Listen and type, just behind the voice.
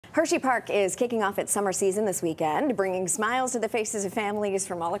Hersheypark is kicking off its summer season this weekend, bringing smiles to the faces of families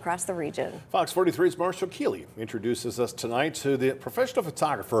from all across the region. Fox 43's Marshall Keeley introduces us tonight to the professional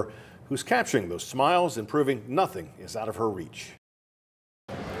photographer who's capturing those smiles and proving nothing is out of her reach.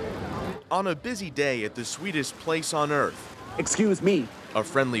 On a busy day at the sweetest place on earth. Excuse me. A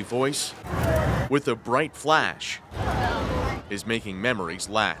friendly voice with a bright flash is making memories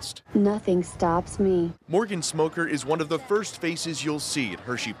last. Nothing stops me. Morgan Smoker is one of the first faces you'll see at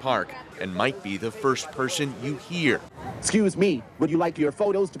Hersheypark and might be the first person you hear. Excuse me, would you like your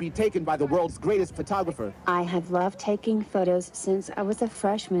photos to be taken by the world's greatest photographer? I have loved taking photos since I was a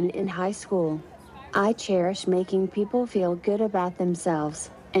freshman in high school. I cherish making people feel good about themselves,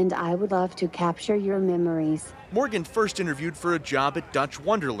 and I would love to capture your memories. Morgan first interviewed for a job at Dutch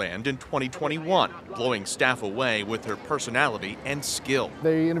Wonderland in 2021, blowing staff away with her personality and skill.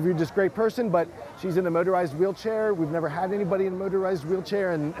 They interviewed this great person, but she's in a motorized wheelchair. We've never had anybody in a motorized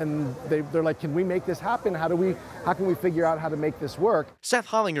wheelchair, and they're like, can we make this happen? How can we figure out how to make this work? Seth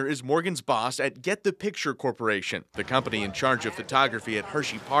Hollinger is Morgan's boss at Get the Picture Corporation, the company in charge of photography at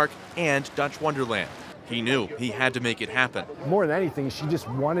Hersheypark and Dutch Wonderland. He knew he had to make it happen. More than anything, she just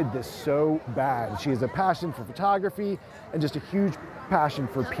wanted this so bad. She has a passion for photography and just a huge passion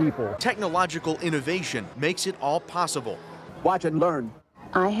for people. Technological innovation makes it all possible. Watch and learn.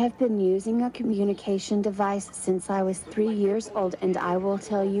 I have been using a communication device since I was 3 years old, and I will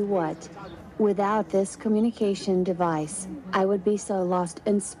tell you what. Without this communication device, I would be so lost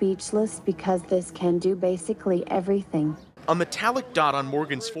and speechless because this can do basically everything. A metallic dot on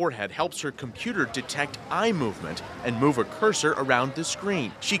Morgan's forehead helps her computer detect eye movement and move a cursor around the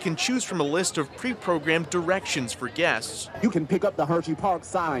screen. She can choose from a list of pre-programmed directions for guests. You can pick up the Hersheypark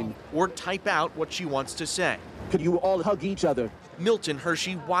sign. Or type out what she wants to say. Could you all hug each other? Milton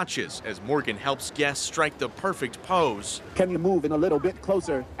Hershey watches as Morgan helps guests strike the perfect pose. Can you move in a little bit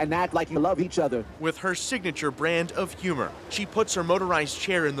closer and act like you love each other? With her signature brand of humor, she puts her motorized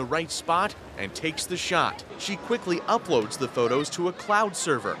chair in the right spot and takes the shot. She quickly uploads the photos to a cloud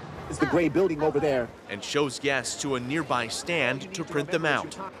server. It's the gray building over there. And shows guests to a nearby stand to print them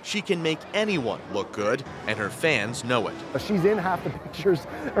out. She can make anyone look good, and her fans know it. She's in half the pictures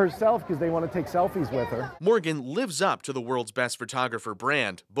herself because they want to take selfies with her. Morgan lives up to the world's best photographer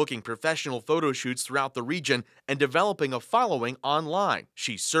brand, booking professional photo shoots throughout the region and developing a following online.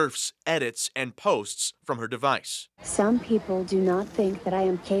 She surfs, edits, and posts from her device. Some people do not think that I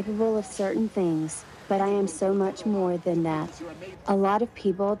am capable of certain things, but I am so much more than that. A lot of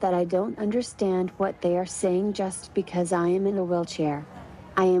people that I don't understand what they are saying just because I am in a wheelchair.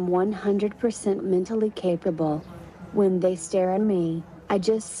 I am 100% mentally capable. When they stare at me, I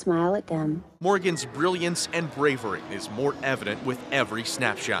just smile at them. Morgan's brilliance and bravery is more evident with every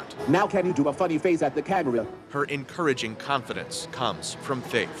snapshot. Now can you do a funny face at the camera? Her encouraging confidence comes from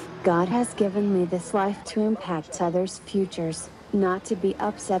faith. God has given me this life to impact others' futures, not to be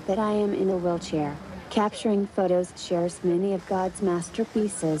upset that I am in a wheelchair. Capturing photos shares many of God's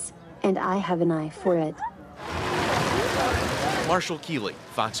masterpieces, and I have an eye for it. Marshall Keeley,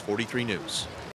 Fox 43 News.